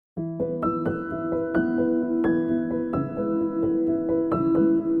Okay.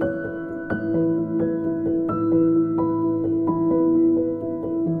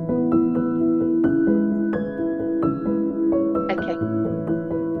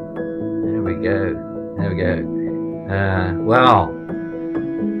 There we go. There we go. Well,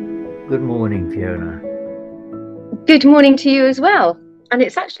 good morning, Fiona. Good morning to you as well. And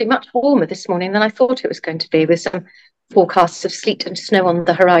it's actually much warmer this morning than I thought it was going to be, with some forecasts of sleet and snow on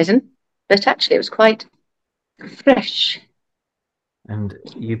the horizon. But actually, it was quite fresh. And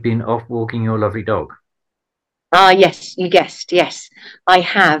you've been off walking your lovely dog. Ah, yes, you guessed. Yes, I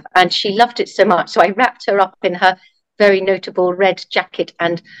have. And she loved it so much. So I wrapped her up in her very notable red jacket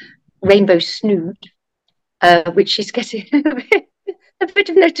and rainbow snood, which she's getting a bit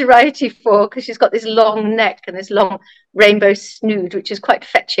of notoriety for because she's got this long neck and this long rainbow snood, which is quite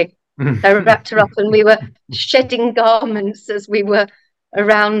fetching. I wrapped her up and we were shedding garments as we were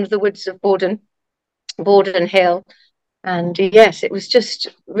around the woods of Borden Hill. And yes, it was just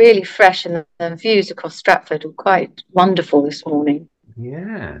really fresh, and the views across Stratford were quite wonderful this morning.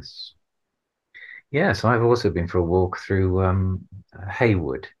 Yes. Yes, I've also been for a walk through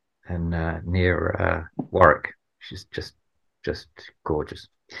Haywood and near Warwick, which is just gorgeous.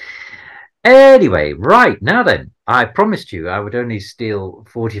 Anyway, right now then, I promised you I would only steal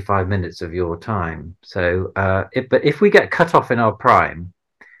 45 minutes of your time. So, but if we get cut off in our prime,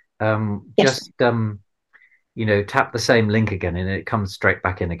 Yes. just tap the same link again and it comes straight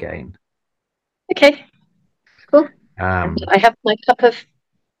back in again. Okay, cool. And Um, I have my cup of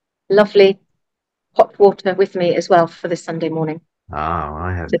lovely hot water with me as well for this Sunday morning.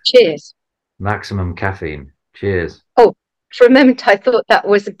 I have So cheers. maximum caffeine. Cheers. Oh, for a moment I thought that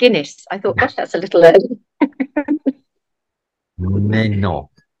was a Guinness. I thought, gosh, that's a little early. Menor.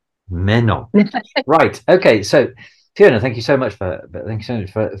 Menor. Right. Okay. So, Fiona, thank you so much for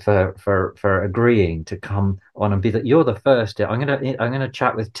agreeing to come on and be that. You're the first. I'm gonna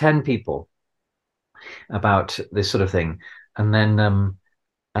chat with 10 people about this sort of thing, and then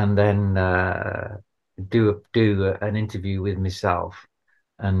do an interview with myself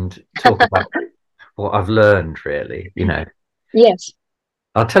and talk about what I've learned. Really, Yes,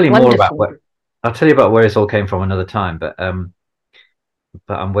 I'll tell you more about wonderful. what I'll tell you about where this all came from another time.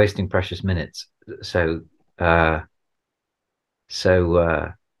 But I'm wasting precious minutes. So, uh,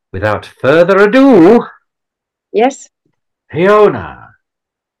 so without further ado, Yes. Fiona,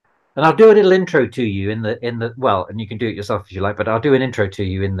 and I'll do a little intro to you in the well, and you can do it yourself if you like, but I'll do an intro to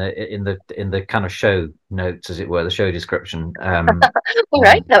you in the kind of show notes, as it were, the show description. All right, Um,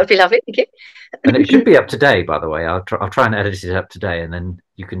 that would be lovely. Thank and it should you. be up today, by the way. I'll try and edit it up today, and then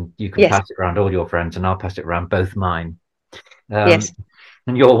you can Yes, pass it around all your friends, and I'll pass it around both mine. Um, yes.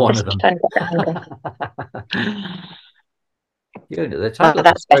 and you're one of Just them. trying to get the hang of. The Ah, title of this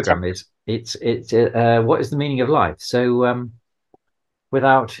that's better. program is it's what is the meaning of life? So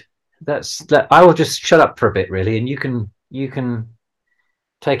without I will just shut up for a bit, really, and you can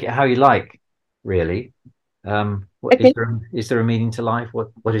take it how you like, really. What Okay, is there a meaning to life?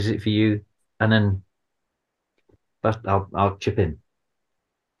 What is it for you? And then, but I'll chip in.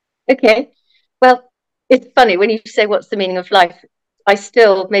 okay. Well, it's funny when you say what's the meaning of life. I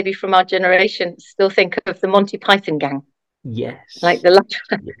still, maybe from our generation, still think of the Monty Python gang, like Yes, the life,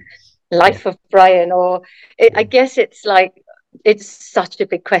 yes, yes, life of Brian, or I yes. guess it's like it's such a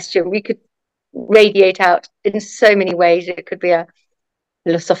big question. We could radiate out in so many ways. It could be a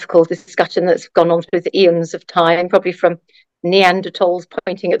philosophical discussion that's gone on through the eons of time, probably from Neanderthals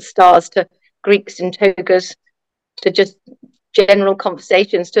pointing at stars to Greeks in togas to just general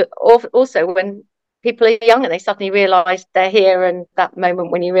conversations to also when people are young and they suddenly realize they're here, and that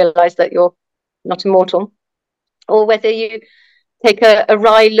moment when you realize that you're not immortal, or whether you take a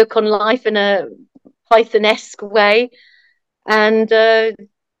wry look on life in a Python-esque way and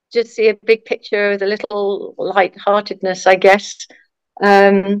just see a big picture with a little light-heartedness, I guess.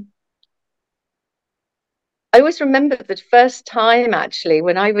 um, I always remember the first time actually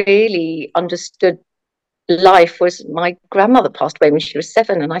when I really understood life was my grandmother passed away when she was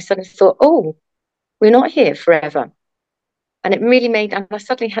 7, and I suddenly thought, oh, we're not here forever. And it really made, and I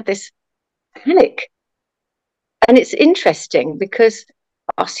suddenly had this panic. And it's interesting because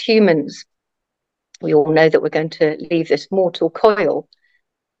us humans, we all know that we're going to leave this mortal coil.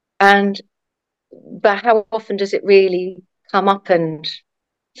 And, but how often does it really come up and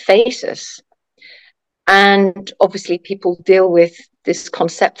face us? And obviously, people deal with this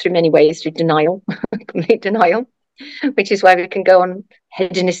concept through many ways, through denial, complete denial, which is why we can go on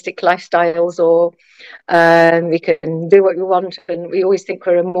hedonistic lifestyles, or we can do what we want, and we always think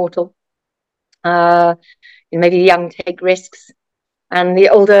we're immortal. Maybe young take risks. And the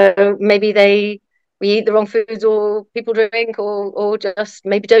older, maybe we eat the wrong foods, or people drink, or just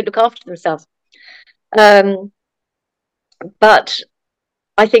maybe don't look after themselves. But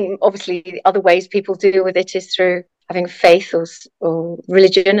I think obviously the other ways people deal with it is through having faith or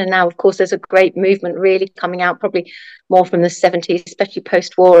religion. And now, of course, there's a great movement really coming out, probably more from the 70s, especially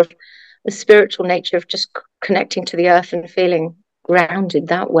post-war, of the spiritual nature of just connecting to the earth and feeling grounded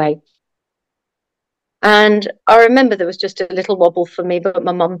that way. And I remember there was just a little wobble for me, but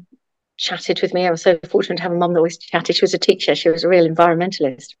my mum chatted with me. I was so fortunate to have a mum that always chatted. She was a teacher. She was a real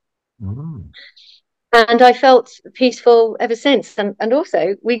environmentalist. Mm. And I felt peaceful ever since. And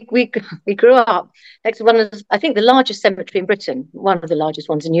also, we grew up next to one of, I think, the largest cemetery in Britain, one of the largest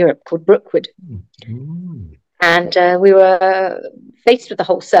ones in Europe, called Brookwood. Mm. And we were faced with the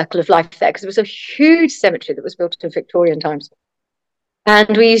whole circle of life there, because it was a huge cemetery that was built in Victorian times.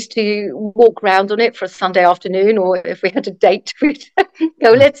 And we used to walk around on it for a Sunday afternoon, or if we had a date, we'd go,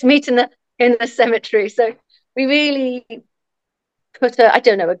 let's meet in the cemetery. So we really put a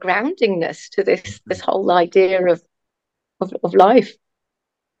groundingness to this whole idea of life.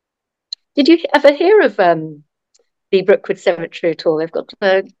 Did you ever hear of the Brookwood Cemetery at all? They've got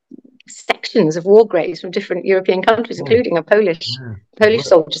sections of war graves from different European countries, including a Polish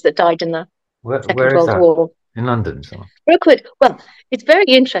soldiers that died in the Second World War. In London? Brookwood. Well, it's very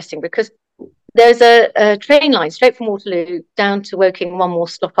interesting because there's a train line straight from Waterloo down to Woking, one more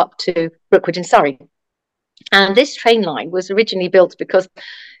stop up to Brookwood in Surrey. And this train line was originally built because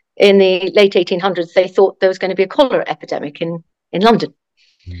in the late 1800s, they thought there was going to be a cholera epidemic in London.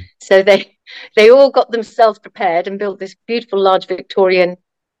 Mm. So they all got themselves prepared and built this beautiful, large Victorian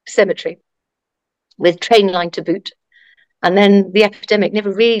cemetery with train line to boot. And then the epidemic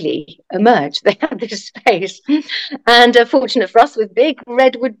never really emerged. They had this space. And fortunate for us, with big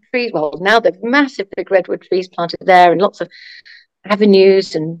redwood trees, well, now they've massive big redwood trees planted there and lots of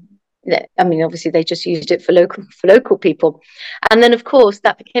avenues. And I mean, obviously, they just used it for local people. And then, of course,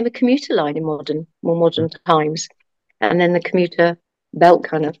 that became a commuter line in more modern times. And then the commuter belt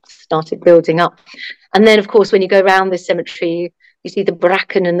kind of started building up. And then, of course, when you go around this cemetery, you see the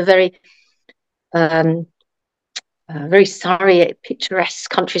bracken and the very Surrey, picturesque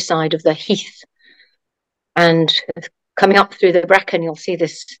countryside of the heath. And coming up through the bracken, you'll see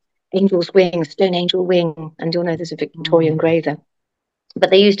this angel's wing, stone angel wing, and you'll know there's a Victorian grave there.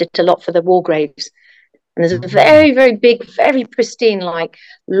 But they used it a lot for the war graves. And there's a very, very big, very pristine, like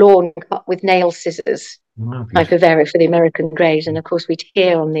lawn cut with nail scissors type of area for the American graves. And of course, we'd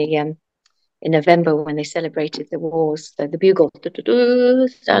hear on the in November when they celebrated the wars, the bugle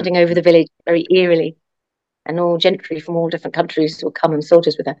sounding over the village very eerily. And all gentry from all different countries would come, and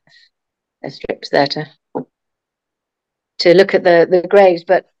soldiers with their strips there to look at the graves.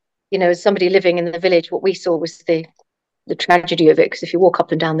 But, you know, as somebody living in the village, what we saw was the tragedy of it, because if you walk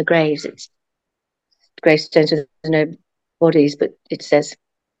up and down the graves, it's gravestones with no bodies, but it says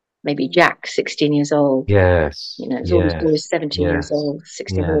maybe Jack, 16 years old. Yes. You know, it's always 17 years old,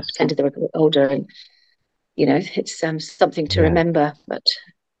 16 years old, pretended they were older. And, you know, it's something to remember, but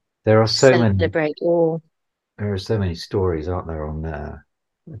there are so celebrate all. There are so many stories, aren't there, on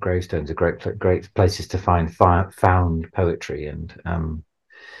gravestones are great places to find found poetry, and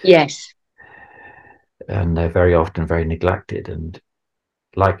yes, and they're very often very neglected, and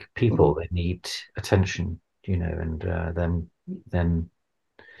like people, they need attention, you know, and then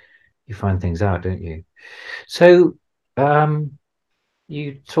you find things out, don't you? So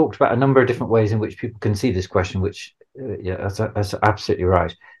you talked about a number of different ways in which people can see this question, which that's absolutely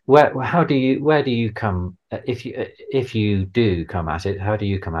right. Where do you come, if you do come at it? How do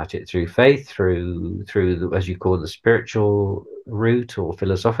you come at it? Through faith, through the, as you call it, the spiritual route, or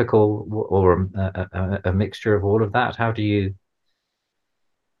philosophical, or a mixture of all of that? How do you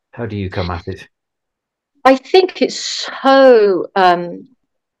come at it? I think it's so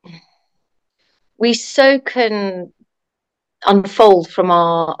we so can unfold from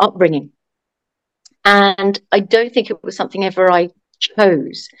our upbringing. And I don't think it was something ever I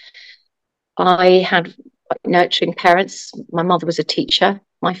chose. I had nurturing parents. My mother was a teacher.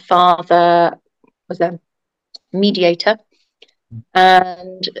 My father was a mediator.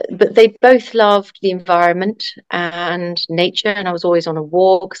 But they both loved the environment and nature. And I was always on a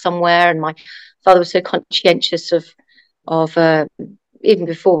walk somewhere. And my father was so conscientious of even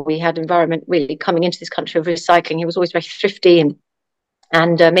before we had environment really coming into this country, of recycling. He was always very thrifty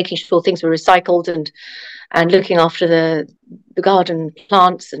and making sure things were recycled and looking after the garden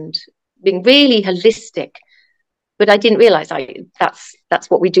plants and being really holistic. But I didn't realize that's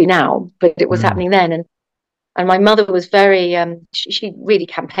what we do now, but it was happening then. And my mother was very she really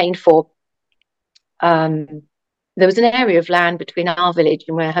campaigned for there was an area of land between our village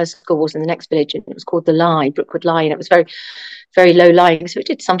and where her school was in the next village, and it was called the Lie, Brookwood Lie, and it was very, very low lying, so it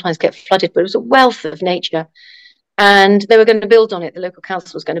did sometimes get flooded, but it was a wealth of nature. And they were going to build on it. The local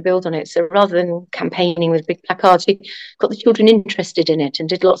council was going to build on it. So rather than campaigning with big placards, we got the children interested in it and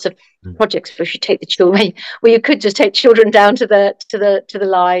did lots of projects where you take the children, where you could just take children down to the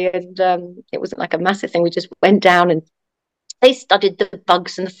Lie, and it wasn't like a massive thing. We just went down and they studied the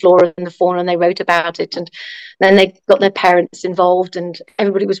bugs and the flora and the fauna, and they wrote about it, and then they got their parents involved, and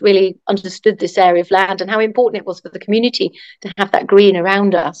everybody was really understood this area of land and how important it was for the community to have that green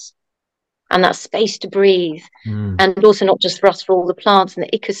around us and that space to breathe, and also not just for us, for all the plants and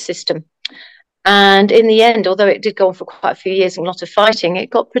the ecosystem. And in the end, although it did go on for quite a few years and a lot of fighting, it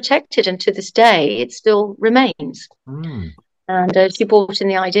got protected, and to this day it still remains. And she brought in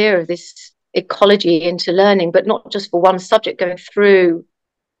the idea of this ecology into learning, but not just for one subject, going through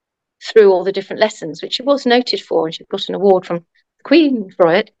all the different lessons, which she was noted for, and she got an award from the Queen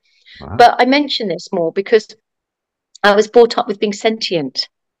for it. Wow. But I mention this more because I was brought up with being sentient.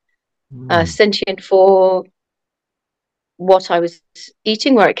 Sentient for what I was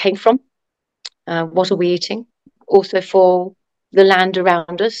eating, where it came from, what are we eating, also for the land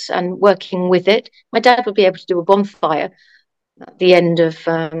around us and working with it. My dad would be able to do a bonfire at the end of,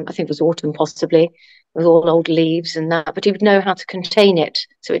 I think it was autumn possibly, with all old leaves and that, but he would know how to contain it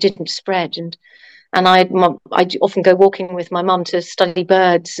so it didn't spread. And I'd often go walking with my mum to study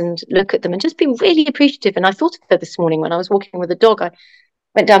birds and look at them and just be really appreciative. And I thought of her this morning when I was walking with a dog. I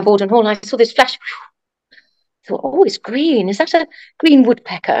went down Borden Hall and I saw this flash. I thought, oh, it's green. Is that a green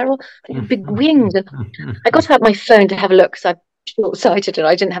woodpecker or big wings? And I got out my phone to have a look because I'm short-sighted and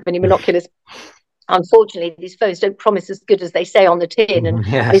I didn't have any binoculars. Unfortunately, these phones don't promise as good as they say on the tin, and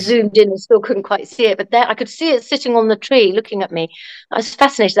I zoomed in and still couldn't quite see it. But there, I could see it sitting on the tree, looking at me. I was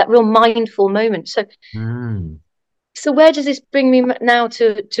fascinated, that real mindful moment. So where does this bring me now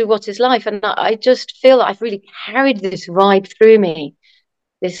to what is life? And I just feel that I've really carried this vibe through me,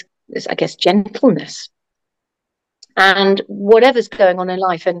 this I guess, gentleness, and whatever's going on in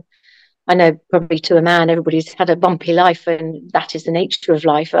life. And I know probably to a man, everybody's had a bumpy life, and that is the nature of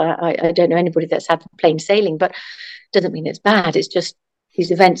life. I don't know anybody that's had plain sailing, but it doesn't mean it's bad. It's just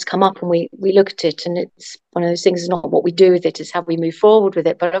these events come up and we look at it, and it's one of those things. Is not what we do with it, it's how we move forward with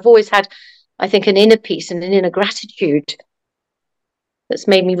it. But I've always had, I think, an inner peace and an inner gratitude that's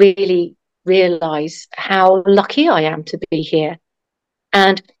made me really realize how lucky I am to be here.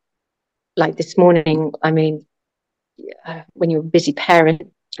 And like this morning, I mean, when you're a busy parent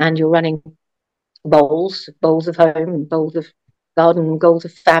and you're running bowls of home and bowls of garden and bowls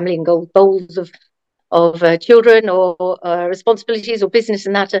of family and bowls of children or responsibilities or business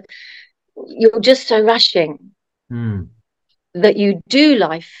and that, you're just so rushing that you do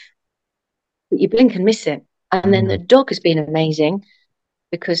life, but you blink and miss it. And then the dog has been amazing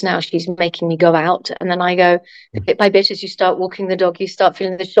because now she's making me go out, and then I go bit by bit. As you start walking the dog, you start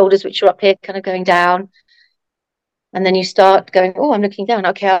feeling the shoulders, which are up here, kind of going down. And then you start going, oh, I'm looking down.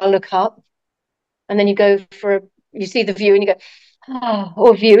 Okay, I'll look up. And then you go you see the view and you go,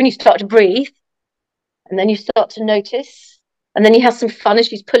 oh, view, and you start to breathe. And then you start to notice. And then you have some fun as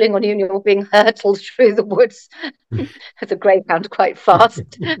she's pulling on you and you're being hurtled through the woods. The greyhound quite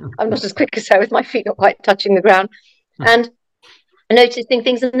fast. I'm not as quick as her with my feet not quite touching the ground. And noticing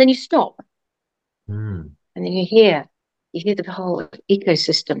things, and then you stop. And then you hear the whole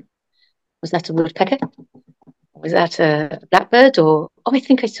ecosystem. Was that a woodpecker? Was that a blackbird? Or, oh, I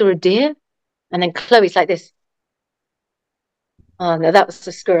think I saw a deer. And then Chloe's like this. Oh, no, that was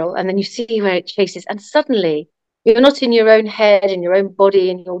a squirrel. And then you see where it chases. And suddenly you're not in your own head, in your own body,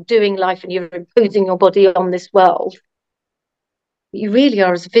 and you're doing life and you're imposing your body on this world. But you really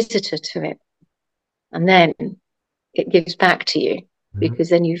are as a visitor to it. And then it gives back to you because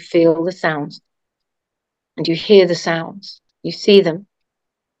then you feel the sounds and you hear the sounds. You see them.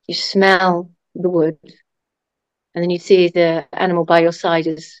 You smell the wood. And then you see the animal by your side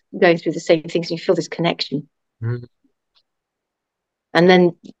is going through the same things, and you feel this connection. And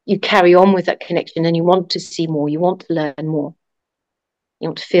then you carry on with that connection, and you want to see more, you want to learn more, you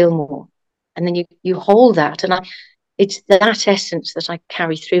want to feel more. And then you hold that. And it's that essence that I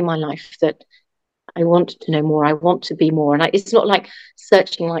carry through my life, that I want to know more, I want to be more. And it's not like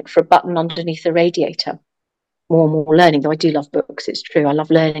searching like for a button underneath a radiator, more and more learning, though I do love books, it's true. I love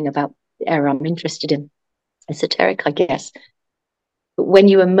learning about the area I'm interested in. Esoteric, I guess. But when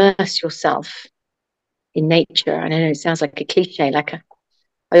you immerse yourself in nature, and I know it sounds like a cliche,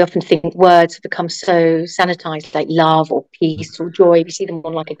 I often think words have become so sanitized, like love or peace or joy. We see them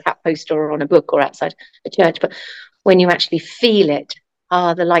on like a cat poster or on a book or outside a church. But when you actually feel it,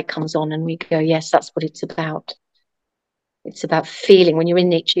 the light comes on and we go, yes, that's what it's about. It's about feeling. When you're in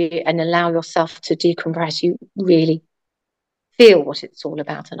nature and allow yourself to decompress, you really feel what it's all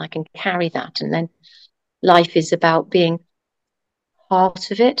about. And I can carry that. And then life is about being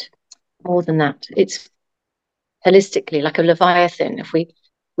part of it. More than that, it's holistically like a Leviathan. If we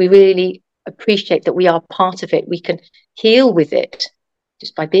really appreciate that we are part of it, we can heal with it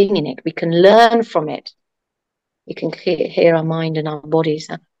just by being in it. We can learn from it. We can hear our mind and our bodies.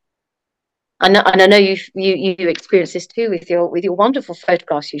 And I know you experience this too with your wonderful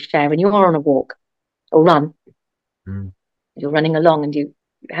photographs you share when you are on a walk or run. Mm. You're running along and you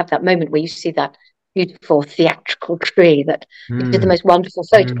have that moment where you see that beautiful theatrical tree that you did the most wonderful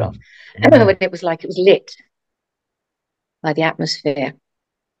photograph. When it was like it was lit by the atmosphere,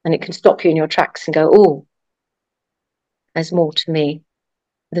 and it can stop you in your tracks and go, oh, there's more to me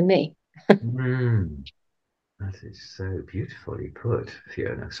than me. That is so beautifully put,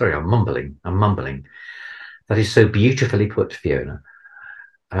 Fiona. Sorry, I'm mumbling. That is so beautifully put, Fiona.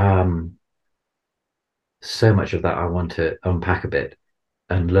 So much of that I want to unpack a bit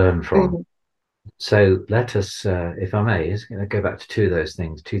and learn from. Mm. So let us, if I may, go back to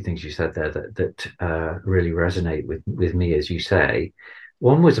two things you said there that really resonate with me, as you say.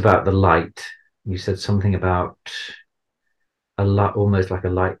 One was about the light. You said something about a light, almost like a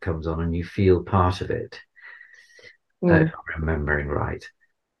light comes on and you feel part of it, if I'm remembering right.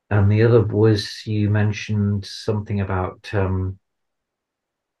 And the other was you mentioned something about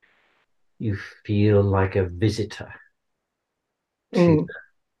you feel like a visitor to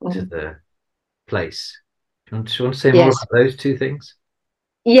the place. Do you want to say more Yes. about those two things?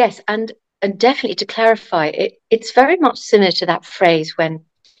 Yes, and definitely to clarify, it's very much similar to that phrase when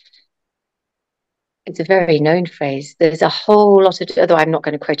it's a very known phrase. There's a whole lot of, although I'm not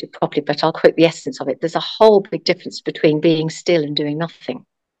going to quote it properly, but I'll quote the essence of it. There's a whole big difference between being still and doing nothing.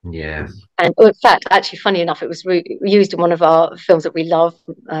 Yes. And in fact, actually, funny enough, it was used in one of our films that we love,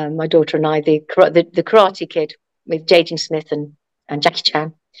 my daughter and I, the Karate Kid with Jaden Smith and Jackie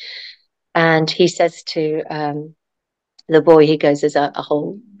Chan. And he says to the boy, he goes, there's a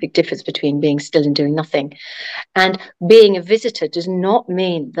whole big difference between being still and doing nothing. And being a visitor does not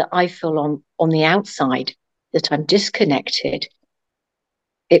mean that I feel on the outside that I'm disconnected.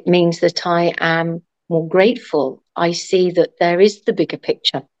 It means that I am more grateful. I see that there is the bigger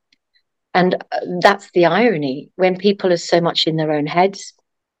picture. And that's the irony. When people are so much in their own heads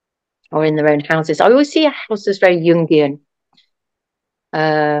or in their own houses, I always see a house as very Jungian,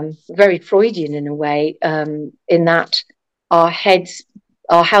 very Freudian in a way, in that our houses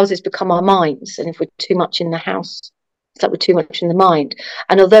become our minds. And if we're too much in the house, it's like we're too much in the mind.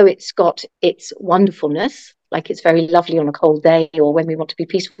 And although it's got its wonderfulness, like it's very lovely on a cold day or when we want to be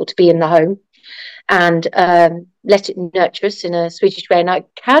peaceful to be in the home and let it nurture us in a Swedish way. And I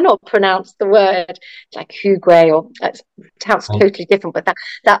cannot pronounce the word, like hygge, or it sounds totally different, but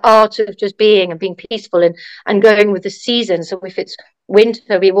that art of just being and being peaceful and going with the season. So if it's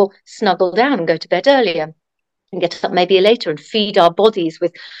winter, we will snuggle down and go to bed earlier and get up maybe later and feed our bodies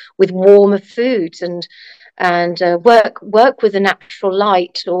with warmer foods and work with the natural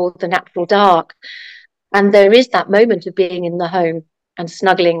light or the natural dark. And there is that moment of being in the home and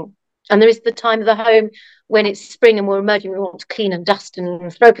snuggling. And there is the time of the home when it's spring and we're emerging, we want to clean and dust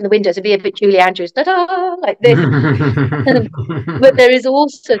and throw open the windows and be a bit Julie Andrews, da-da, like this. But there is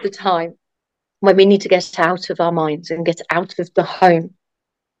also the time when we need to get out of our minds and get out of the home.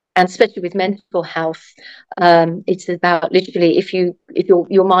 And especially with mental health, it's about literally if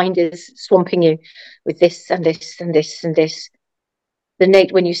your mind is swamping you with this and this and this and this,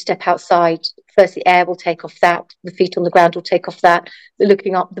 when you step outside, first the air will take off that, the feet on the ground will take off that, the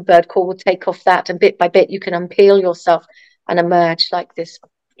looking up, the bird call will take off that, and bit by bit you can unpeel yourself and emerge like this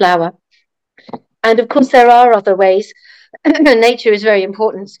flower. And of course there are other ways. Nature is very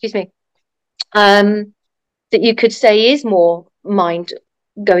important, excuse me, that you could say is more mind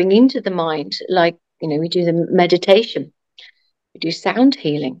going into the mind, like, we do the meditation, we do sound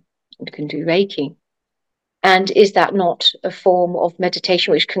healing, we can do Reiki. And is that not a form of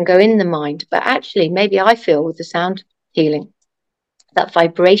meditation which can go in the mind? But actually, maybe I feel with the sound healing, that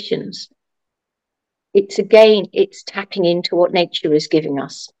vibrations, it's tapping into what nature is giving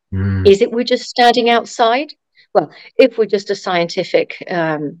us. Is it we're just standing outside? Well, if we're just a scientific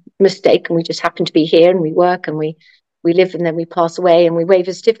mistake and we just happen to be here and we work and we live and then we pass away and we wave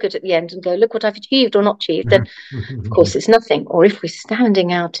a certificate at the end and go, look what I've achieved or not achieved, then of course it's nothing. Or if we're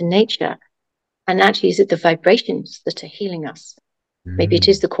standing out in nature, and actually, is it the vibrations that are healing us? Maybe it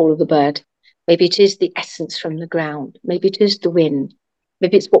is the call of the bird. Maybe it is the essence from the ground. Maybe it is the wind.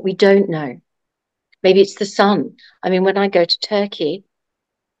 Maybe it's what we don't know. Maybe it's the sun. I mean, when I go to Turkey,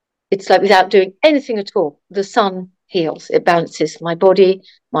 it's like without doing anything at all, the sun heals. It balances my body,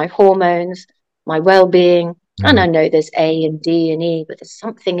 my hormones, my well-being. And I know there's A and D and E, but there's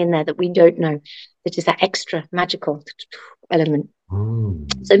something in there that we don't know that is that extra magical element.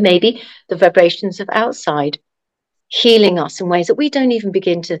 So maybe the vibrations of outside healing us in ways that we don't even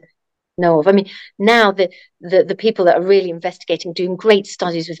begin to know of. I mean, now the people that are really investigating, doing great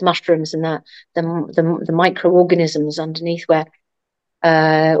studies with mushrooms and the microorganisms underneath, where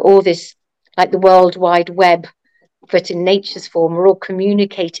all this, like the World Wide Web, but in nature's form, we're all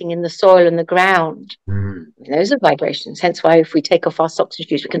communicating in the soil and the ground. Those are vibrations. Hence why if we take off our socks and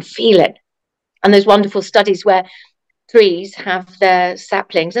shoes, we can feel it. And those wonderful studies where trees have their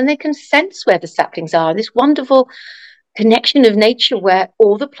saplings and they can sense where the saplings are. This wonderful connection of nature where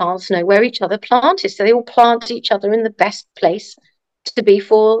all the plants know where each other plant is. So they all plant each other in the best place to be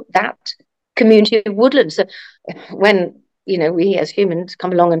for that community of woodland. So when, we as humans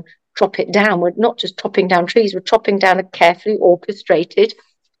come along and chop it down, we're not just chopping down trees, we're chopping down a carefully orchestrated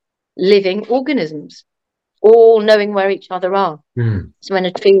living organisms, all knowing where each other are. So when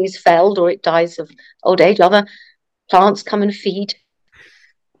a tree is felled or it dies of old age, other plants come and feed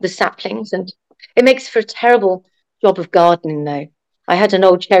the saplings, and it makes for a terrible job of gardening, though. I had an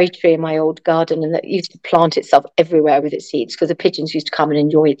old cherry tree in my old garden, and that used to plant itself everywhere with its seeds because the pigeons used to come and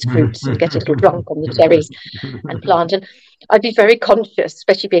enjoy its fruits and get a little drunk on the cherries and plant. And I'd be very conscious,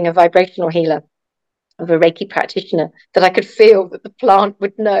 especially being a vibrational healer, of a Reiki practitioner, that I could feel that the plant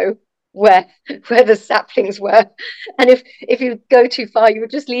would know where the saplings were. And if you go too far, you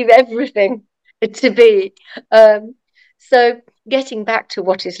would just leave everything to be. So getting back to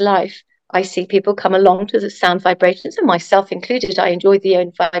what is life, I see people come along to the sound vibrations, and myself included. I enjoy the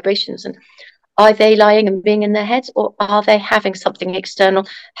own vibrations. And are they lying and being in their heads, or are they having something external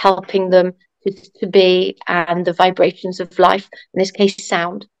helping them to be, and the vibrations of life, in this case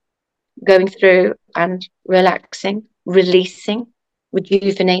sound, going through and relaxing, releasing,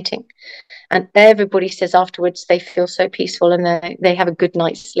 rejuvenating. And everybody says afterwards they feel so peaceful and they have a good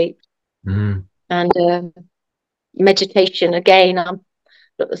night's sleep. And meditation, again,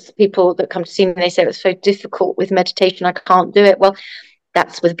 people that come to see me, they say it's so difficult with meditation, I can't do it. Well,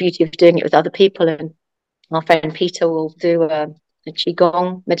 that's the beauty of doing it with other people. And our friend Peter will do a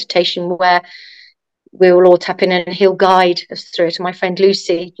Qigong meditation where we will all tap in and he'll guide us through it. And my friend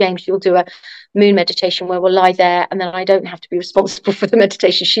Lucy James, she'll do a moon meditation where we'll lie there, and then I don't have to be responsible for the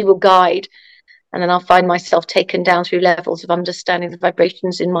meditation. She will guide. And then I'll find myself taken down through levels of understanding the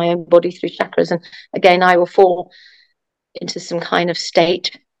vibrations in my own body through chakras. And again, I will fall into some kind of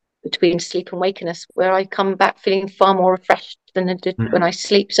state between sleep and wakefulness where I come back feeling far more refreshed than I did when I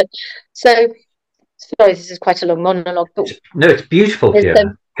sleep. So sorry, this is quite a long monologue. But no, it's beautiful,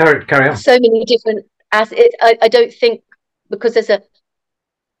 Fiona. Carry on. So many different I don't think, because it's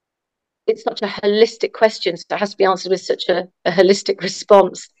such a holistic question, so it has to be answered with such a holistic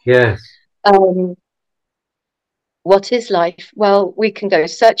response. Yes. What is life? Well, we can go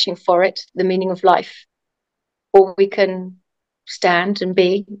searching for it, the meaning of life, or we can stand and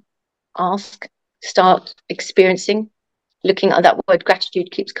be, ask, start experiencing, looking at that word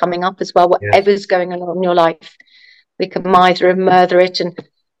gratitude keeps coming up as well. Whatever's going on in your life, we can mither and murder it and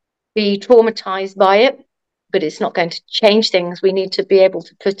be traumatized by it, but it's not going to change things. We need to be able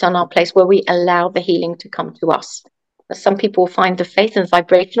to put on our place where we allow the healing to come to us. Some people find the faith and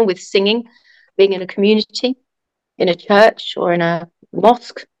vibrational with singing, being in a community, in a church or in a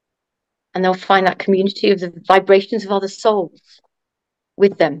mosque, and they'll find that community of the vibrations of other souls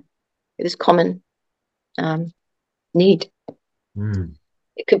with them. It is common need.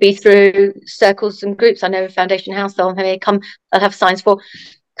 It could be through circles and groups. I know Foundation House, they'll have signs for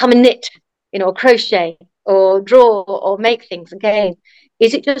come and knit, or crochet or draw or make things. Again,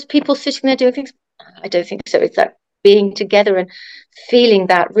 is it just people sitting there doing things? I don't think so. It's that being together and feeling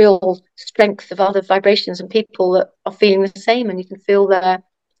that real strength of other vibrations and people that are feeling the same, and you can feel their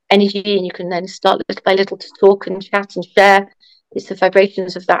energy, and you can then start little by little to talk and chat and share. It's the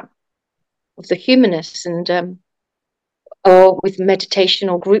vibrations of that, of the humanness, and or with meditation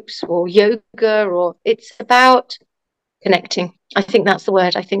or groups or yoga, or it's about connecting. I think that's the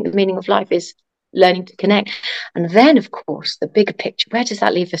word. I think the meaning of life is learning to connect. And then, of course, the bigger picture, where does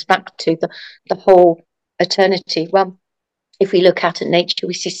that leave us back to? The whole eternity. Well, if we look out at nature,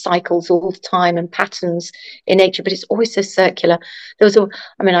 we see cycles all the time and patterns in nature, but it's always so circular.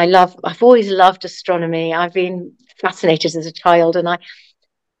 I've always loved astronomy. I've been fascinated as a child, and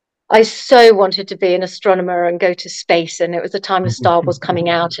I so wanted to be an astronomer and go to space. And it was the time of Star Wars coming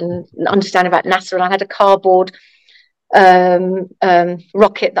out and understanding about NASA. And I had a cardboard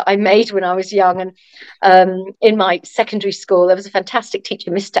rocket that I made when I was young. And in my secondary school, there was a fantastic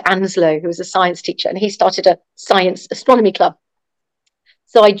teacher, Mr. Anslow, who was a science teacher, and he started a science astronomy club.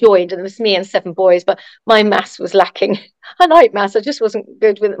 So I joined, and it was me and 7 boys, but my maths was lacking. I like maths, I just wasn't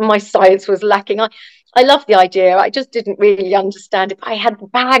good with it. My science was lacking. I loved the idea. I just didn't really understand it. I had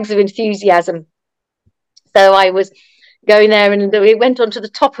bags of enthusiasm. So I was going there, and we went on to the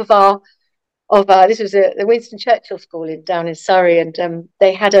top of this was the Winston Churchill School down in Surrey, and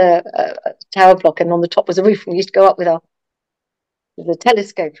they had a tower block, and on the top was a roof, and we used to go up with a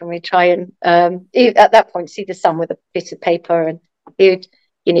telescope, and we try and at that point see the sun with a bit of paper, and he'd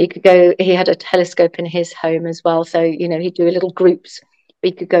you could go. He had a telescope in his home as well, so he'd do little groups.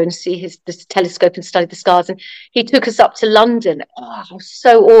 We could go and see this telescope and study the stars. And he took us up to London. Oh, I was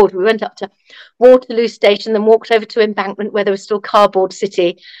so awed. We went up to Waterloo Station, then walked over to Embankment, where there was still Cardboard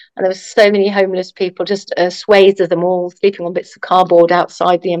City, and there were so many homeless people, just swathes of them all sleeping on bits of cardboard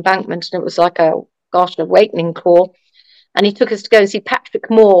outside the Embankment. And it was like an awakening call. And he took us to go and see Patrick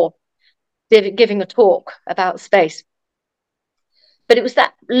Moore giving a talk about space. But it was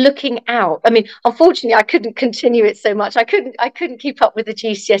that looking out. I mean, unfortunately, I couldn't continue it so much. I couldn't keep up with the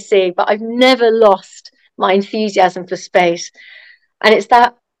GCSE, but I've never lost my enthusiasm for space. And it's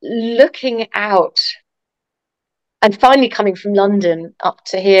that looking out. And finally coming from London up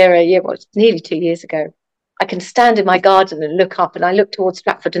to here nearly 2 years ago, I can stand in my garden and look up, and I look towards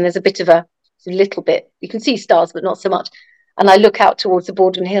Stratford, and there's a little bit, you can see stars, but not so much. And I look out towards the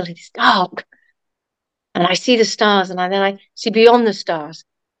Bordon Hill, and it's dark. And I see the stars, and then I see beyond the stars,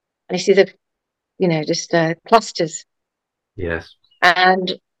 and I see just clusters. Yes.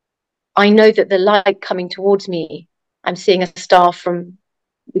 And I know that the light coming towards me, I'm seeing a star from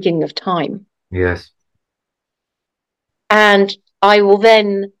the beginning of time. Yes. And I will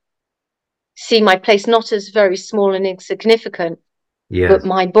then see my place not as very small and insignificant, but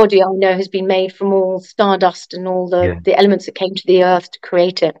my body, I know, has been made from all stardust and all the elements that came to the earth to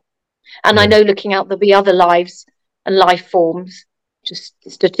create it. And I know, looking out, there'll be other lives and life forms. Just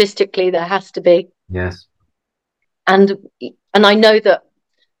statistically, there has to be. Yes. And I know that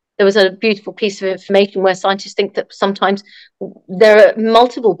there was a beautiful piece of information where scientists think that sometimes there are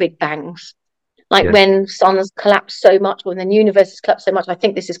multiple Big Bangs. Like when suns collapse so much, or when the universe has collapsed so much. I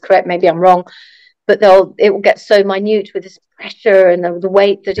think this is correct. Maybe I'm wrong, but it will get so minute with this pressure and the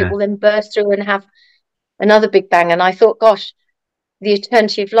weight that it will then burst through and have another Big Bang. And I thought, gosh, the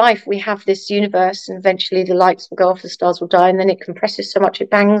eternity of life, we have this universe, and eventually the lights will go off, the stars will die, and then it compresses so much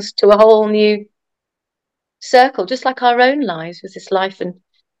it bangs to a whole new circle, just like our own lives, with this life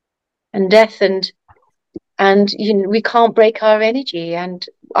and death, and we can't break our energy. And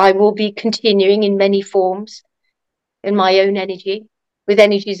I will be continuing in many forms in my own energy, with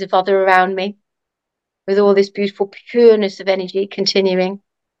energies of other around me, with all this beautiful pureness of energy, continuing,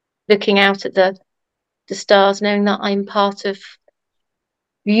 looking out at the stars, knowing that I'm part of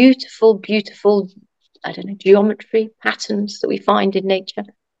beautiful, beautiful, I don't know, geometry patterns that we find in nature.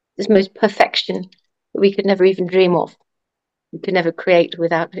 This most perfection that we could never even dream of. We could never create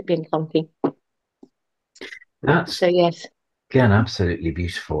without it being clunky. That's, so yes, again, absolutely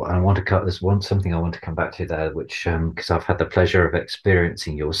beautiful. And I want to cut this something I want to come back to there, which because I've had the pleasure of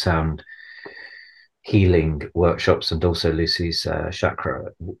experiencing your sound healing workshops and also Lucy's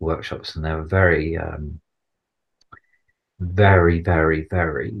chakra workshops, and they were very very, very,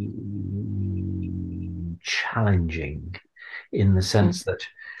 very challenging, in the sense that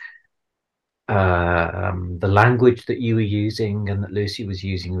the language that you were using and that Lucy was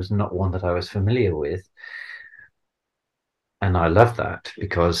using was not one that I was familiar with. And I love that,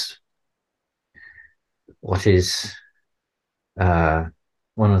 because what is one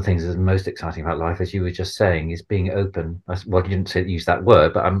of the things that's most exciting about life, as you were just saying, is being open. Well, you didn't use that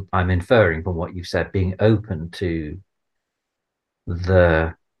word, but I'm inferring from what you've said, being open to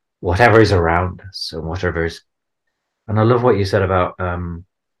the whatever is around us and whatever is. And I love what you said about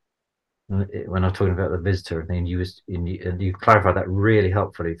when I was talking about the visitor thing, and you clarified that really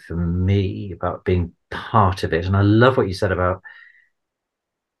helpfully for me about being part of it. And I love what you said about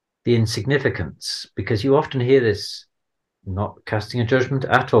the insignificance, because you often hear this, not casting a judgment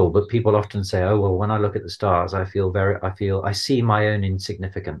at all, but people often say, oh, well, when I look at the stars, I see my own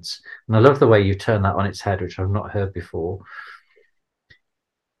insignificance. And I love the way you turn that on its head, which I've not heard before,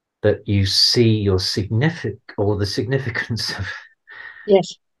 that you see your the significance of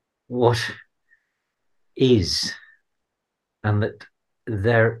what is, and that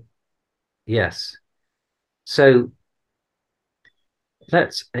there, yes. So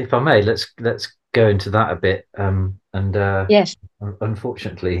if I may, let's go into that a bit. Yes.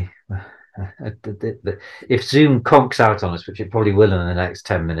 Unfortunately, If Zoom conks out on us, which it probably will in the next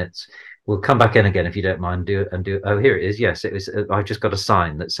 10 minutes, we'll come back in again if you don't mind. Oh, here it is. Yes, it was. I just got a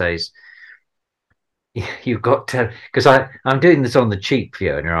sign that says you've got to, because I'm doing this on the cheap,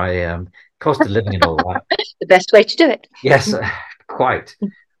 Fiona. Cost of living and all that. The best way to do it. Yes, quite.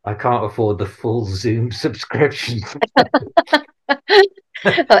 I can't afford the full Zoom subscription.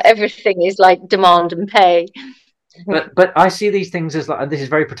 Everything is like demand and pay. But I see these things as like, and this is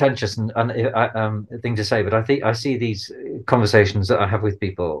very pretentious and thing to say, but I see these conversations that I have with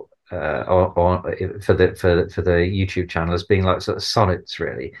people or for the YouTube channel as being like sort of sonnets,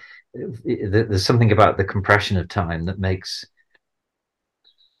 really. There's something about the compression of time that makes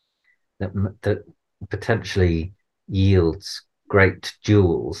that potentially yields great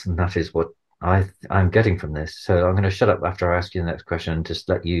jewels, and that is what I'm getting from this. So I'm going to shut up after I ask you the next question and just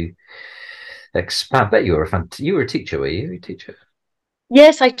let you expand. I bet you were a teacher, were you? A teacher?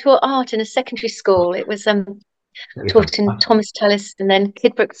 Yes, I taught art in a secondary school. It was taught in Thomas Tallis and then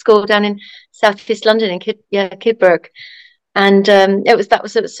Kidbrooke School down in southeast London in Kidbrooke. And that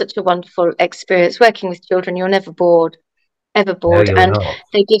was such a wonderful experience working with children. You're never bored, ever bored, no, and not.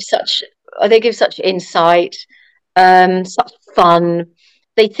 they give such insight, such fun.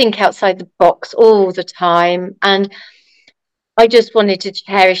 They think outside the box all the time, and I just wanted to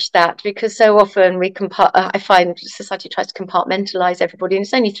cherish that because so often I find society tries to compartmentalize everybody, and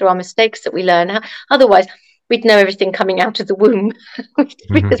it's only through our mistakes that we learn. Otherwise, we'd know everything coming out of the womb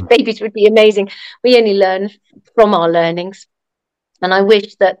because babies would be amazing. We only learn from our learnings. And I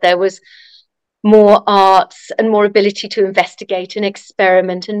wish that there was more arts and more ability to investigate and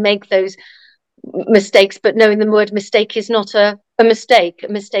experiment and make those mistakes, but knowing the word mistake is not a mistake.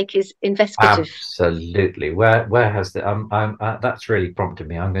 A mistake is investigative. Absolutely. Where has that's really prompted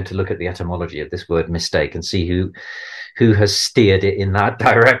me. I'm going to look at the etymology of this word mistake and see who has steered it in that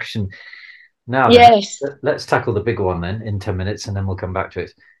direction. Now, yes. Let's tackle the big one then in 10 minutes, and then we'll come back to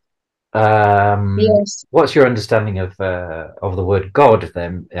it. Yes. What's your understanding of the word God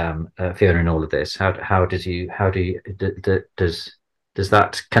then, Fiona, in all of this? Does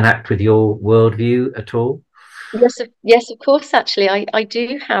that connect with your worldview at all? Yes, of course. Actually, I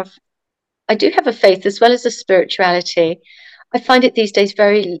do have a faith as well as a spirituality. I find it these days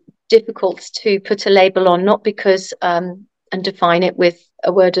very difficult to put a label on, not because and define it with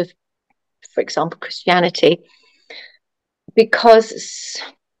a word of, for example, Christianity, because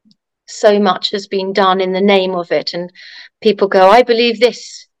so much has been done in the name of it, and people go, I believe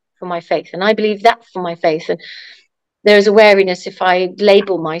this for my faith, and I believe that for my faith, and there is a wariness if I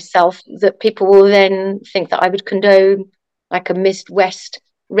label myself that people will then think that I would condone like a West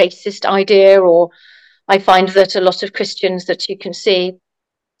racist idea, or I find that a lot of Christians that you can see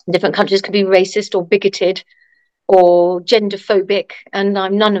in different countries can be racist or bigoted or gender phobic, and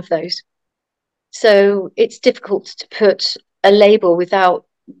I'm none of those. So it's difficult to put a label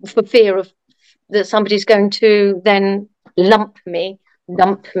for fear of that somebody's going to then lump me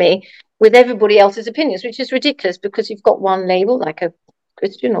with everybody else's opinions, which is ridiculous because you've got one label like a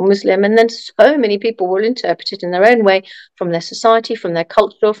Christian or Muslim, and then so many people will interpret it in their own way from their society, from their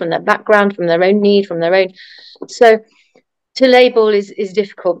culture, from their background, from their own need, from their own. So to label is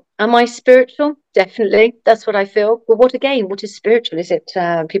difficult. Am I spiritual? Definitely. That's what I feel. But what is spiritual? Is it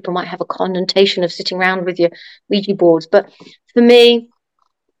people might have a connotation of sitting around with your Ouija boards, but for me,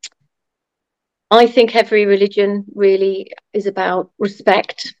 I think every religion really is about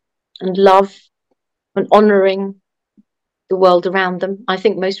respect and love and honouring the world around them. I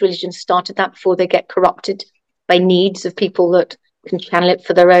think most religions started that before they get corrupted by needs of people that can channel it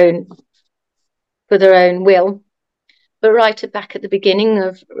for their own will. But right back at the beginning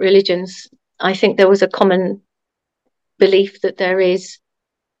of religions, I think there was a common belief that there is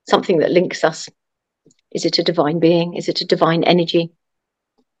something that links us. Is it a divine being? Is it a divine energy?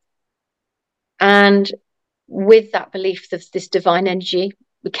 And with that belief of this divine energy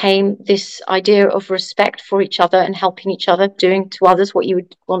became this idea of respect for each other and helping each other, doing to others what you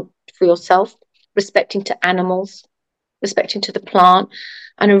would want for yourself, respecting to animals, respecting to the plant,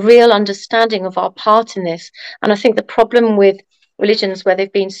 and a real understanding of our part in this. And I think the problem with religions where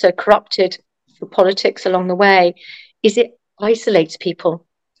they've been so corrupted for politics along the way is it isolates people.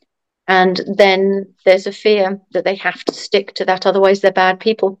 And then there's a fear that they have to stick to that, otherwise they're bad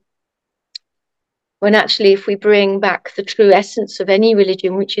people. When actually, if we bring back the true essence of any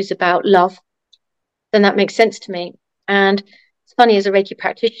religion, which is about love, then that makes sense to me. And it's funny, as a Reiki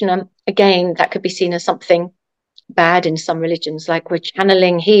practitioner, again, that could be seen as something bad in some religions, like we're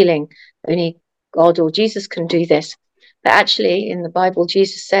channeling healing. Only God or Jesus can do this. But actually, in the Bible,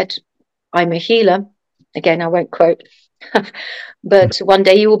 Jesus said, I'm a healer. Again, I won't quote. But one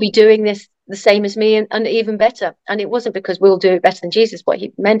day you will be doing this the same as me, and even better. And it wasn't because we'll do it better than Jesus. What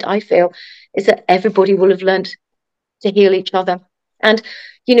he meant, I feel, is that everybody will have learned to heal each other. And,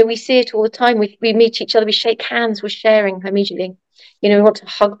 we see it all the time. We meet each other, we shake hands, we're sharing immediately. We want to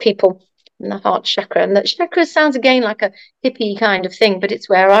hug people in the heart chakra. And that chakra sounds again like a hippie kind of thing, but it's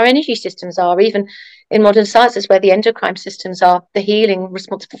where our energy systems are. Even in modern science, it's where the endocrine systems are, the healing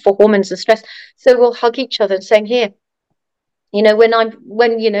responsible for hormones and stress. So we'll hug each other and saying, here, when I'm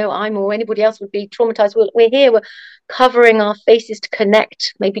or anybody else would be traumatized, we're here, we're covering our faces to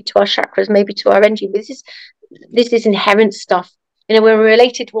connect, maybe to our chakras, maybe to our energy. This is inherent stuff. When we're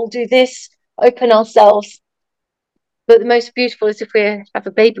related, we'll do this, open ourselves. But the most beautiful is if we have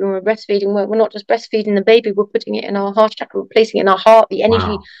a baby and we're breastfeeding, we're not just breastfeeding the baby, we're putting it in our heart chakra, we're placing it in our heart, the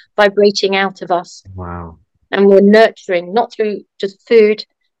energy vibrating out of us. Wow. And we're nurturing, not through just food,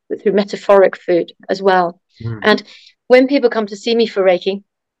 but through metaphoric food as well. And when people come to see me for Reiki,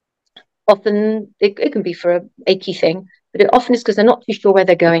 often it can be for an achy thing, but it often is because they're not too sure where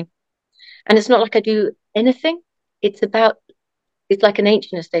they're going. And it's not like I do anything. It's like an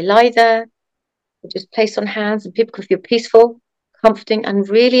ancientness. They lie there, they just place on hands, and people can feel peaceful, comforting, and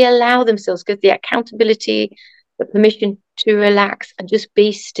really allow themselves, give the accountability, the permission to relax and just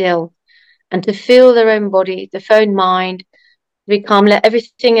be still and to feel their own body, their own mind, be calm, let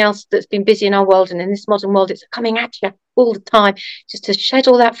everything else that's been busy in our world and in this modern world, it's coming at you all the time, just to shed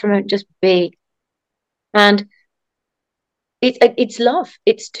all that from it, just be. And it's love.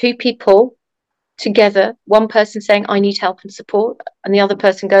 It's two people together, one person saying, I need help and support, and the other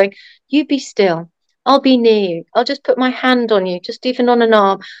person going, you be still. I'll be near you. I'll just put my hand on you, just even on an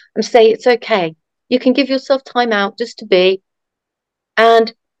arm, and say, it's okay. You can give yourself time out just to be.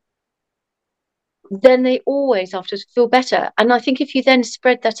 And then they always afterwards feel better. And I think if you then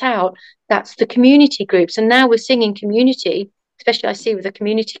spread that out, that's the community groups. And now we're singing community, especially I see with the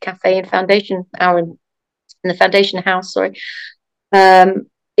community cafe and foundation hour in the foundation house, sorry.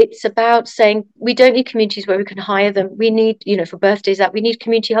 It's about saying we don't need communities where we can hire them. We need, for birthdays, that we need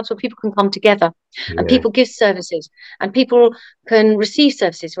community hubs where people can come together and people give services and people can receive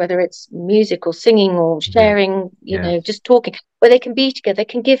services, whether it's music or singing or sharing, just talking, where they can be together, they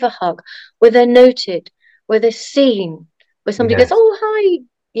can give a hug, where they're noted, where they're seen, where somebody goes, oh,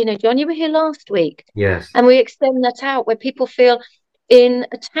 hi, John, you were here last week. Yes. And we extend that out where people feel in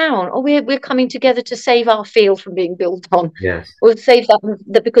a town, or we're coming together to save our field from being built on. Yes. Or save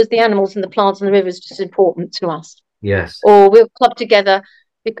that because the animals and the plants and the rivers are just important to us. Yes. Or we'll club together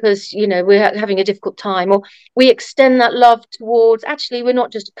because, we're having a difficult time. Or we extend that love towards, actually, we're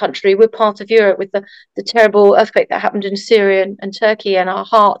not just a country, we're part of Europe with the terrible earthquake that happened in Syria and Turkey, and our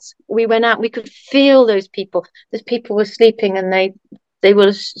hearts. We went out, we could feel those people. Those people were sleeping and they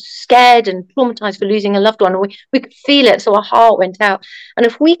were scared and traumatized for losing a loved one. We could feel it, so our heart went out. And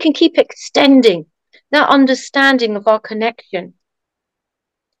if we can keep extending that understanding of our connection,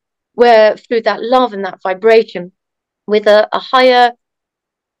 where through that love and that vibration, with a higher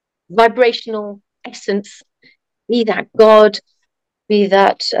vibrational essence, be that God, be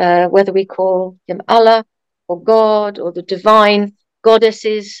that whether we call him Allah or God or the divine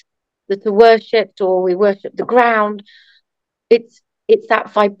goddesses that are worshipped, or we worship the ground, it's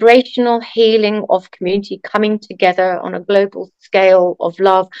that vibrational healing of community coming together on a global scale of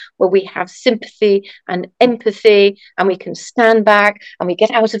love, where we have sympathy and empathy, and we can stand back and we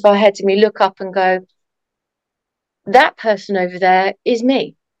get out of our heads and we look up and go, that person over there is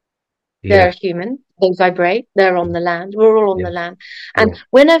me. They're human, they vibrate, they're on the land, we're all on the land. And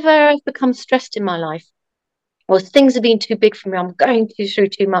whenever I've become stressed in my life, or things have been too big for me, I'm going through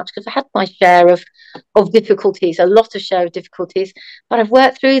too much, because I had my share of difficulties, a lot of share of difficulties, but I've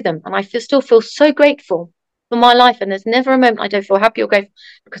worked through them, and I still feel so grateful for my life. And there's never a moment I don't feel happy or grateful,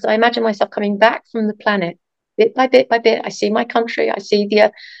 because I imagine myself coming back from the planet bit by bit by bit. I see my country, I see the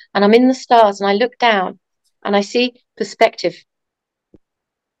earth, and I'm in the stars, and I look down and I see perspective,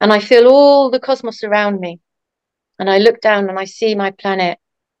 and I feel all the cosmos around me, and I look down and I see my planet,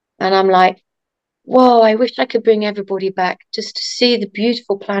 and I'm like, whoa, I wish I could bring everybody back just to see the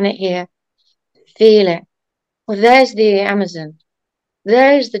beautiful planet here, feel it. Well, there's the Amazon,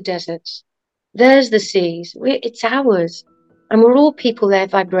 there's the deserts, there's the seas. It's ours, and we're all people there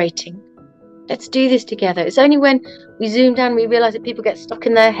vibrating. Let's do this together. It's only when we zoom down we realize that people get stuck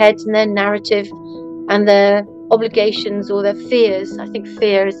in their heads and their narrative and their obligations or their fears. I think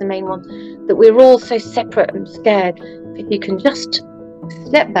fear is the main one, that we're all so separate and scared. If you can just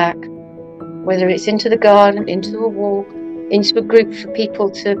step back, whether it's into the garden, into a walk, into a group for people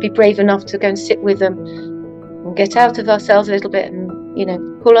to be brave enough to go and sit with them and get out of ourselves a little bit and,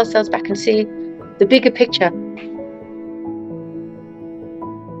 pull ourselves back and see the bigger picture.